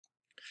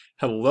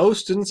Hello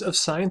students of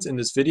science. In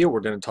this video we're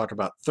going to talk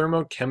about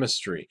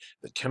thermochemistry,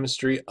 the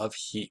chemistry of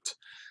heat.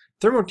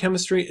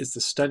 Thermochemistry is the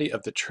study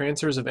of the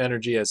transfers of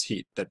energy as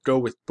heat that go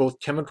with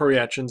both chemical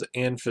reactions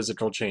and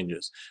physical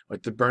changes,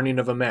 like the burning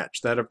of a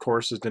match. That of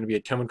course is going to be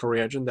a chemical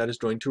reaction that is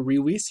going to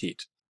release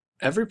heat.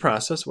 Every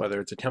process, whether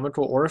it's a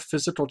chemical or a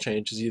physical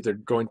change, is either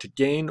going to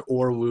gain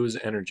or lose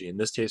energy. In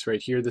this case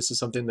right here, this is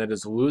something that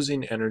is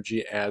losing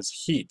energy as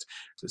heat.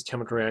 So as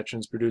chemical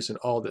reactions producing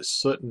all this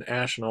soot and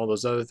ash and all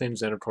those other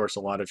things, and of course a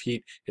lot of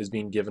heat is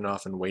being given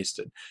off and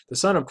wasted. The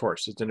sun, of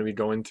course, is going to be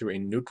going through a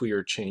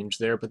nuclear change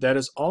there, but that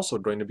is also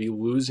going to be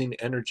losing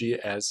energy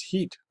as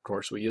heat. Of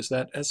course, we use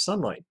that as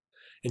sunlight.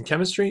 In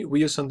chemistry,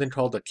 we use something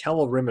called a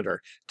calorimeter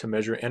to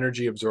measure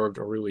energy absorbed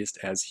or released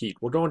as heat.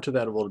 We'll go into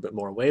that a little bit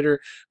more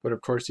later, but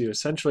of course you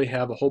essentially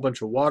have a whole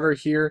bunch of water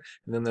here,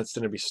 and then that's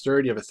going to be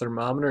stirred. You have a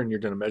thermometer, and you're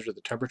going to measure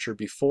the temperature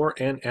before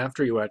and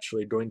after you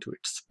actually going to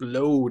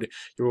explode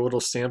your little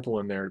sample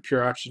in there. The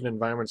pure oxygen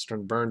environment is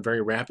going to burn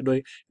very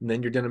rapidly, and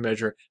then you're going to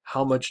measure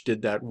how much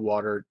did that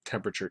water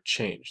temperature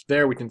change.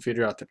 There we can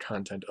figure out the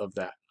content of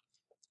that.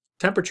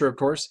 Temperature, of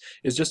course,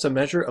 is just a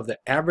measure of the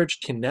average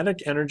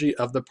kinetic energy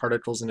of the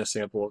particles in a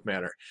sample of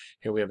matter.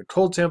 Here we have a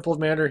cold sample of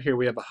matter, here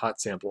we have a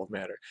hot sample of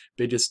matter.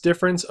 Biggest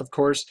difference, of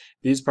course,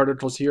 these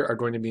particles here are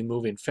going to be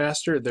moving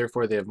faster,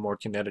 therefore they have more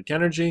kinetic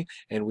energy,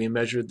 and we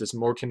measured this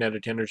more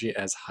kinetic energy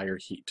as higher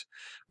heat.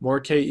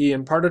 More Ke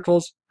in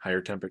particles,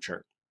 higher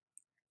temperature.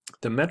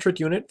 The metric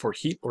unit for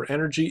heat or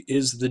energy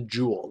is the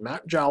joule,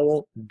 not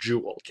joule,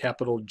 joule,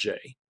 capital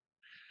J.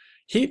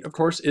 Heat, of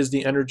course, is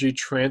the energy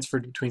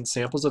transferred between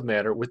samples of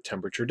matter with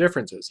temperature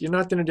differences. You're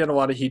not going to get a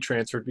lot of heat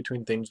transferred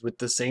between things with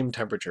the same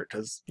temperature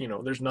because,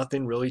 there's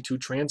nothing really to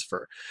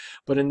transfer.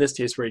 But in this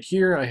case right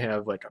here, I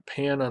have like a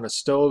pan on a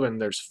stove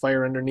and there's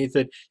fire underneath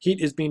it. Heat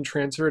is being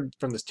transferred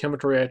from this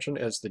chemical reaction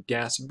as the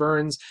gas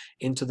burns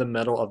into the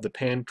metal of the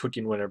pan,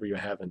 cooking whatever you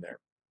have in there.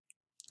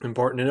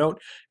 Important to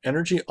note,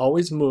 energy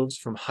always moves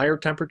from higher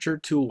temperature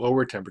to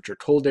lower temperature.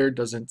 Cold air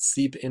doesn't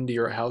seep into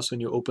your house when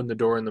you open the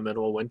door in the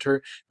middle of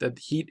winter. The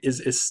heat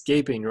is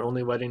escaping. You're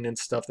only letting in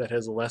stuff that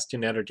has less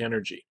kinetic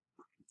energy.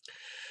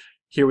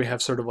 Here we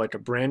have sort of like a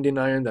branding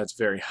iron that's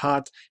very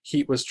hot.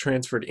 Heat was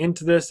transferred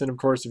into this, and of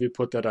course if you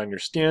put that on your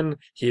skin,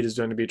 heat is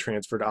going to be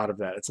transferred out of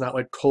that. It's not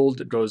like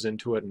cold goes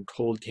into it and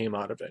cold came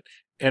out of it.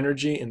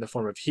 Energy in the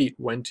form of heat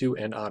went to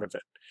and out of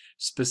it.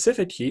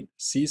 Specific heat,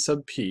 C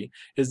sub P,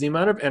 is the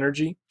amount of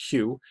energy,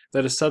 Q,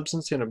 that a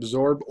substance can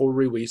absorb or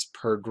release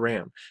per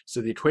gram.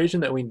 So the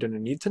equation that we're going to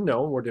need to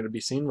know, we're going to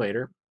be seeing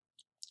later,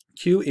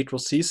 Q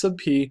equals C sub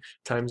P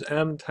times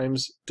M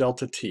times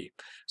delta T.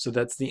 So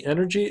that's the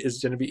energy is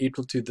going to be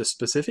equal to the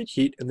specific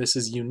heat, and this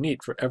is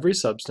unique for every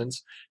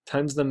substance,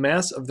 times the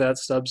mass of that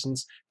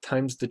substance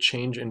times the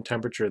change in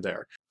temperature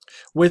there.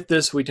 With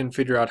this, we can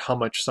figure out how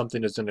much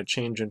something is going to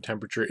change in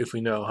temperature if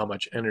we know how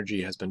much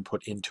energy has been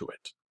put into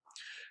it.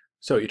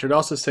 So you could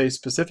also say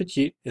specific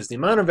heat is the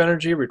amount of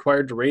energy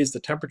required to raise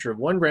the temperature of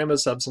 1 gram of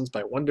substance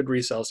by 1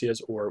 degree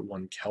Celsius or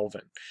 1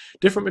 Kelvin.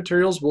 Different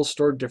materials will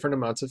store different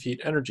amounts of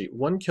heat energy.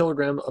 1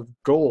 kilogram of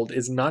gold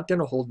is not going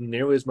to hold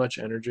nearly as much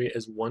energy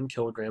as 1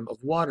 kilogram of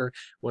water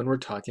when we're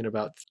talking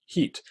about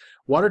heat.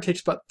 Water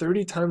takes about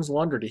 30 times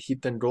longer to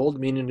heat than gold,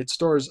 meaning it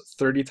stores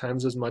 30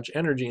 times as much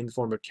energy in the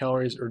form of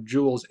calories or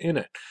joules in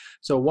it.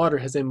 So water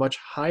has a much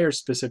higher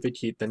specific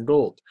heat than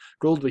gold.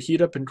 Gold will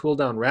heat up and cool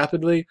down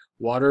rapidly.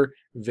 Water,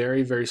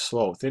 very, very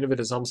slow. Think of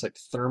it as almost like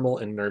thermal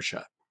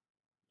inertia.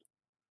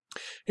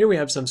 Here we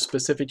have some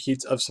specific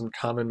heats of some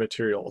common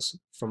materials,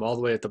 from all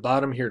the way at the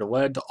bottom here to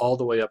lead to all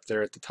the way up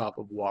there at the top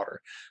of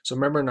water. So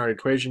remember in our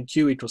equation,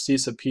 Q equals C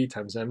sub P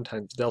times M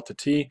times delta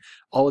T.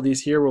 All of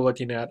these here we're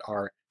looking at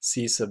are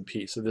C sub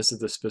P, so this is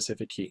the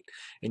specific heat.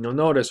 And you'll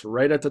notice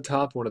right at the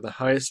top, one of the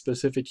highest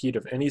specific heat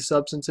of any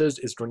substances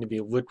is going to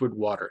be liquid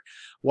water.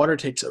 Water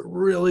takes a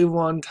really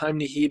long time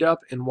to heat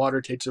up, and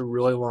water takes a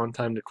really long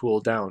time to cool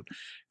down.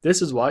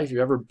 This is why if you've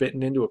ever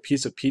bitten into a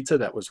piece of pizza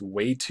that was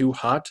way too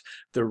hot,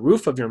 the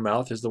roof of your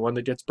mouth is the one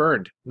that gets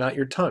burned, not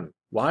your tongue.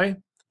 Why?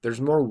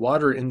 There's more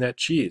water in that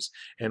cheese,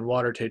 and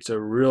water takes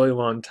a really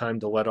long time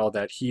to let all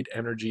that heat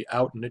energy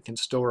out, and it can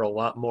store a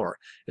lot more.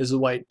 This is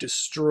why it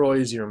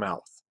destroys your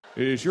mouth.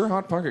 Is your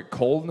Hot Pocket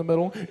cold in the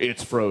middle?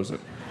 It's frozen.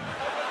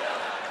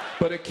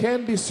 But it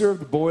can be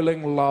served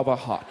boiling lava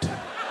hot.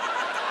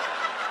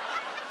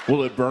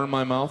 Will it burn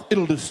my mouth?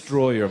 It'll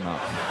destroy your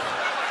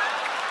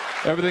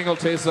mouth. Everything will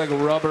taste like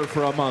rubber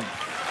for a month.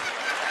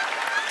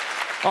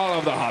 All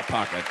of the Hot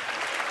Pocket.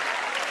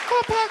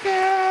 Hot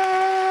Pocket!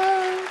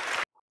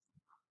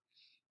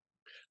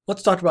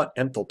 Let's talk about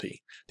enthalpy.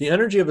 The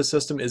energy of a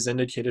system is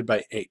indicated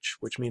by H,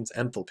 which means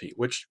enthalpy,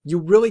 which you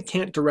really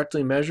can't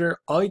directly measure.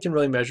 All you can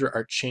really measure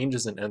are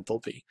changes in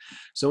enthalpy.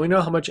 So we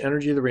know how much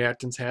energy the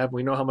reactants have,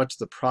 we know how much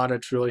the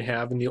products really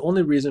have, and the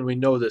only reason we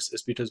know this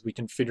is because we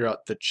can figure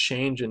out the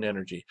change in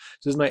energy.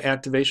 So this is my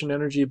activation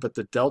energy, but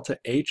the delta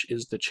H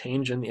is the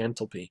change in the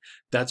enthalpy.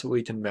 That's what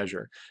we can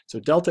measure. So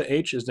delta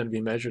H is going to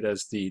be measured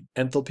as the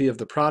enthalpy of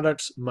the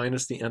products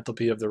minus the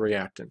enthalpy of the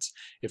reactants.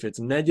 If it's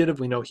negative,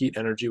 we know heat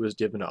energy was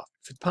given off.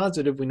 If it's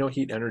positive, we know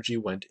heat energy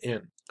went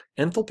in.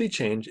 Enthalpy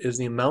change is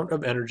the amount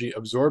of energy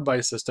absorbed by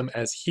a system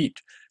as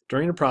heat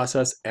during a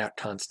process at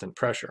constant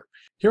pressure.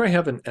 Here I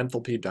have an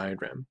enthalpy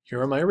diagram. Here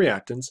are my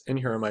reactants, and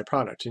here are my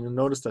products. And you'll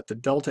notice that the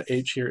delta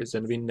H here is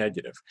going to be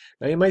negative.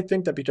 Now you might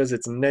think that because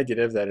it's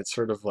negative that it's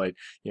sort of like,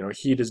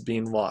 heat is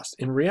being lost.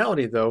 In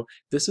reality though,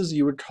 this is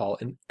you would call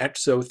an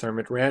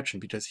exothermic reaction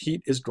because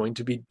heat is going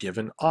to be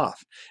given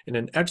off. In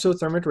an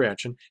exothermic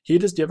reaction,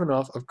 heat is given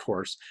off, of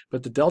course,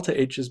 but the delta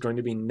H is going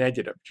to be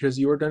negative because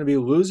you are going to be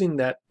losing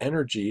that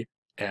energy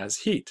as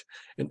heat.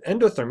 An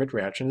endothermic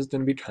reaction is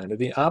going to be kind of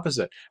the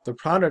opposite. The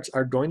products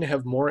are going to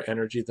have more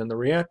energy than the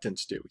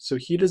reactants do. So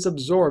heat is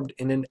absorbed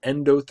in an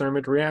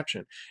endothermic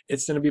reaction.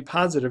 It's going to be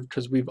positive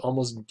because we've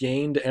almost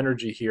gained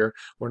energy here.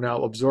 We're now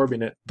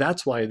absorbing it.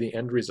 That's why the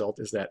end result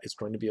is that it's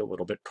going to be a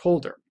little bit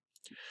colder.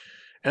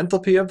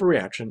 Enthalpy of a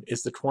reaction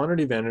is the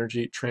quantity of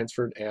energy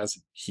transferred as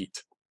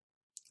heat.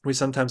 We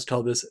sometimes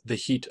call this the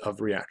heat of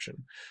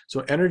reaction.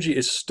 So energy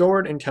is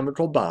stored in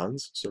chemical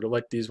bonds, sort of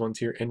like these ones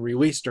here, and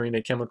released during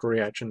a chemical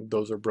reaction.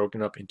 Those are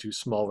broken up into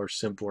smaller,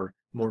 simpler,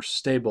 more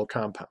stable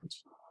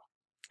compounds.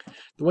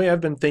 The way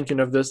I've been thinking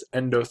of this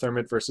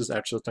endothermic versus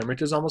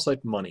exothermic is almost like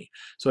money.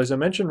 So as I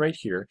mentioned right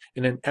here,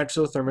 in an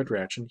exothermic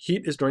reaction,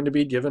 heat is going to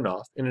be given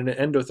off, and in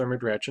an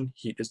endothermic reaction,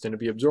 heat is going to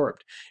be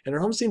absorbed. And it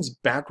almost seems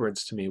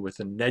backwards to me with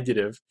a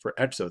negative for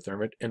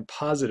exothermic and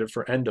positive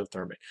for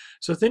endothermic.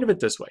 So think of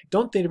it this way.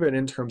 Don't think of it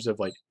in terms of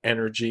like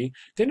energy.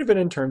 Think of it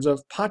in terms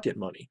of pocket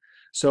money.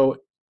 So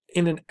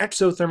in an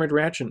exothermic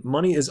reaction,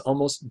 money is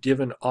almost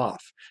given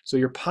off. So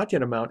your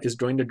pocket amount is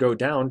going to go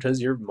down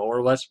because you're more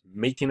or less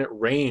making it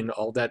rain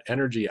all that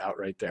energy out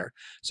right there.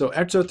 So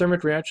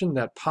exothermic reaction,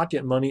 that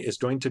pocket money is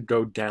going to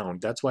go down.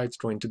 That's why it's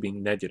going to be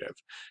negative.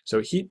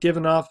 So heat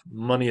given off,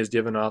 money is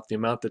given off. The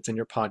amount that's in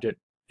your pocket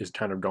is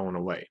kind of going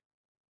away.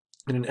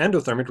 In an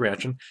endothermic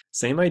reaction,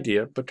 same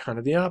idea, but kind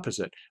of the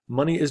opposite.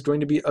 Money is going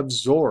to be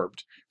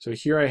absorbed. So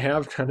here I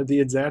have kind of the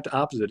exact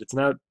opposite. It's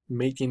not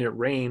making it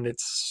rain,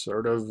 it's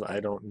sort of, I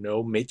don't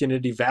know, making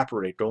it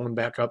evaporate, going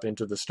back up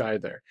into the sky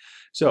there.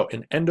 So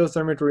an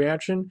endothermic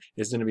reaction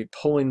is going to be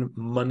pulling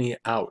money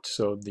out.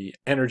 So the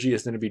energy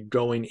is going to be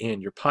going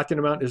in. Your pocket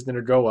amount is going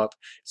to go up,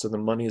 so the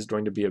money is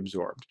going to be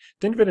absorbed.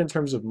 Think of it in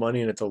terms of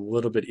money, and it's a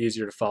little bit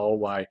easier to follow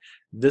why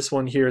this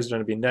one here is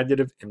going to be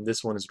negative and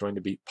this one is going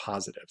to be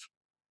positive.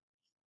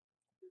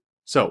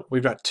 So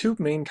we've got two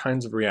main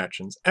kinds of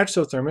reactions.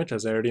 Exothermic,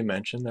 as I already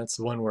mentioned, that's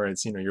the one where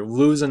it's, you're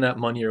losing that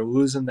money, you're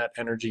losing that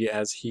energy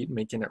as heat,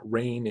 making it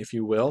rain, if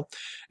you will.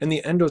 And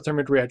the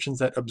endothermic reactions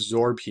that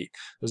absorb heat.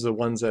 Those are the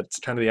ones that's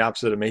kind of the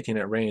opposite of making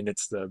it rain.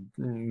 It's the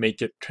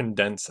make it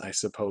condense, I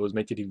suppose,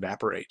 make it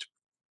evaporate.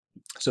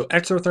 So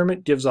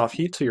exothermic gives off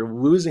heat, so you're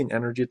losing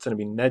energy, it's going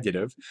to be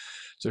negative.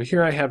 So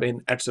here I have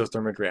an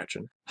exothermic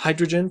reaction.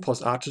 Hydrogen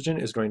plus oxygen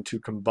is going to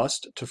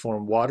combust to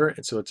form water,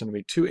 and so it's going to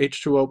be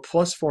 2H2O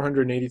plus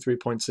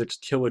 483.6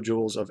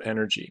 kilojoules of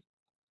energy.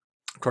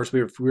 Of course,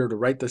 if we were to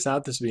write this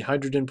out, this would be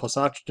hydrogen plus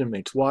oxygen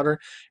makes water,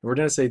 and we're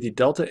going to say the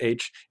delta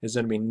H is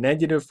going to be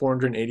negative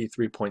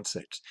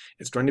 483.6.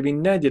 It's going to be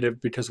negative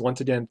because,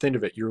 once again, think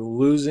of it, you're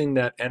losing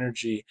that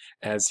energy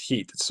as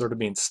heat. It's sort of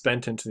being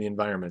spent into the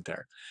environment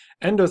there.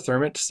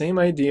 Endothermic, same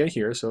idea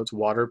here, so it's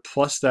water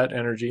plus that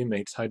energy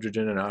makes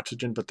hydrogen and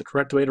oxygen, but the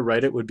correct way to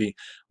write it would be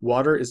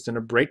water is going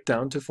to break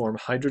down to form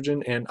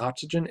hydrogen and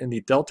oxygen, and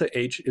the delta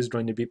H is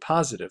going to be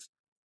positive.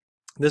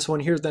 This one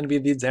here is going to be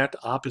the exact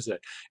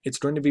opposite. It's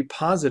going to be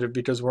positive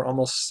because we're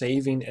almost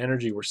saving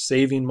energy. We're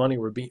saving money.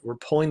 We're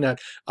pulling that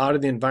out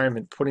of the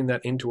environment, putting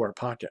that into our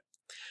pocket.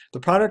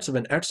 The products of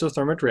an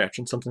exothermic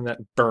reaction, something that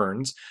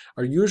burns,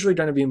 are usually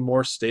going to be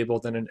more stable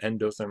than an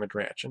endothermic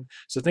reaction.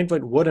 So think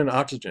like wood and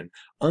oxygen.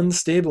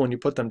 Unstable when you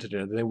put them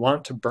together. They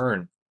want to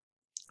burn.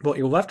 What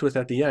you're left with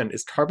at the end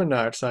is carbon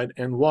dioxide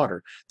and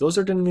water. Those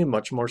are going to be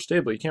much more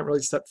stable. You can't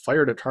really set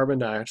fire to carbon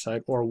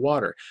dioxide or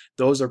water.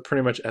 Those are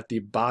pretty much at the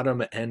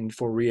bottom end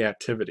for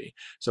reactivity.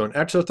 So an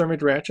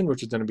exothermic reaction,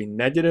 which is going to be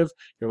negative,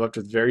 you're left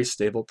with very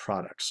stable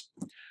products.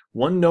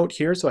 One note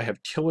here, so I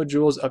have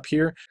kilojoules up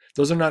here.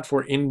 Those are not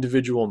for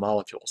individual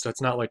molecules. That's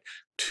not like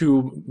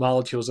 2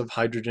 molecules of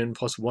hydrogen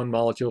plus 1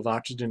 molecule of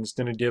oxygen is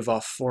going to give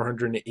off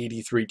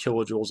 483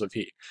 kilojoules of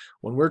heat.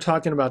 When we're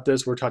talking about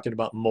this, we're talking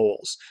about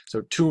moles.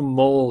 So 2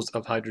 moles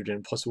of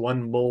hydrogen plus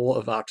 1 mole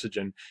of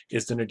oxygen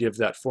is going to give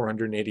that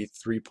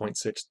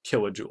 483.6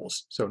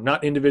 kilojoules. So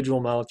not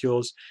individual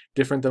molecules,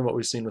 different than what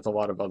we've seen with a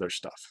lot of other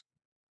stuff.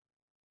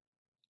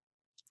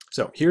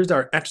 So here's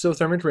our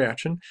exothermic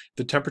reaction.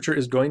 The temperature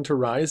is going to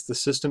rise. The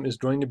system is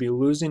going to be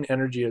losing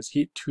energy as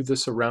heat to the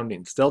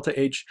surroundings. Delta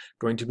H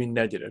going to be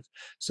negative.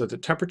 So the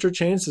temperature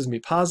change is going to be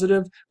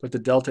positive, but the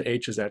delta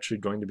H is actually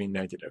going to be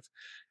negative.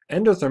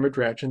 Endothermic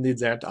reaction, the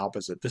exact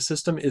opposite. The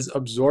system is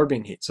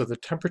absorbing heat. So the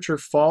temperature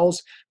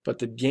falls, but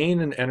the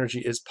gain in energy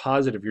is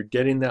positive. You're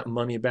getting that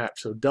money back.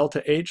 So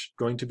delta H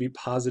going to be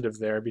positive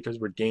there because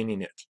we're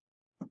gaining it.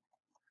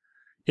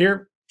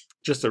 Here,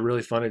 just a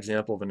really fun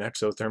example of an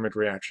exothermic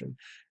reaction.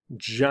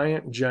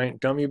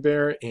 Giant gummy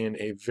bear in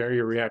a very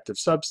reactive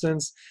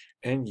substance,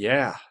 and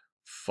yeah,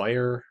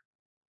 fire,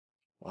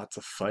 lots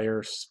of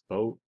fire,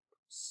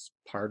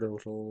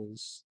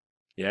 particles.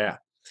 Yeah,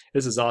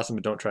 this is awesome,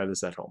 but don't try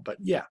this at home. But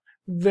yeah,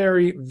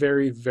 very,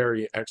 very,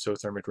 very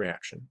exothermic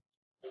reaction.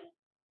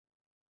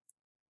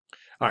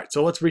 All right,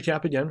 so let's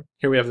recap again.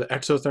 Here we have the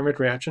exothermic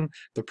reaction.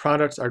 The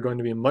products are going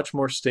to be much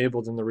more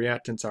stable than the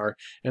reactants are,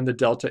 and the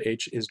delta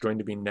H is going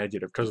to be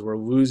negative because we're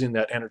losing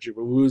that energy,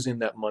 we're losing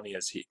that money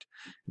as heat.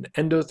 In the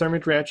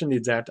endothermic reaction, the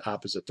exact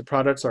opposite. The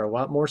products are a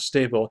lot more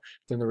stable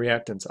than the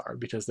reactants are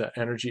because that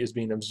energy is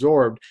being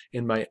absorbed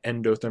in my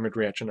endothermic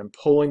reaction. I'm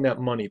pulling that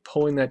money,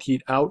 pulling that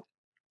heat out.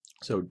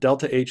 So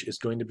delta H is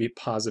going to be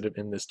positive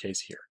in this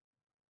case here.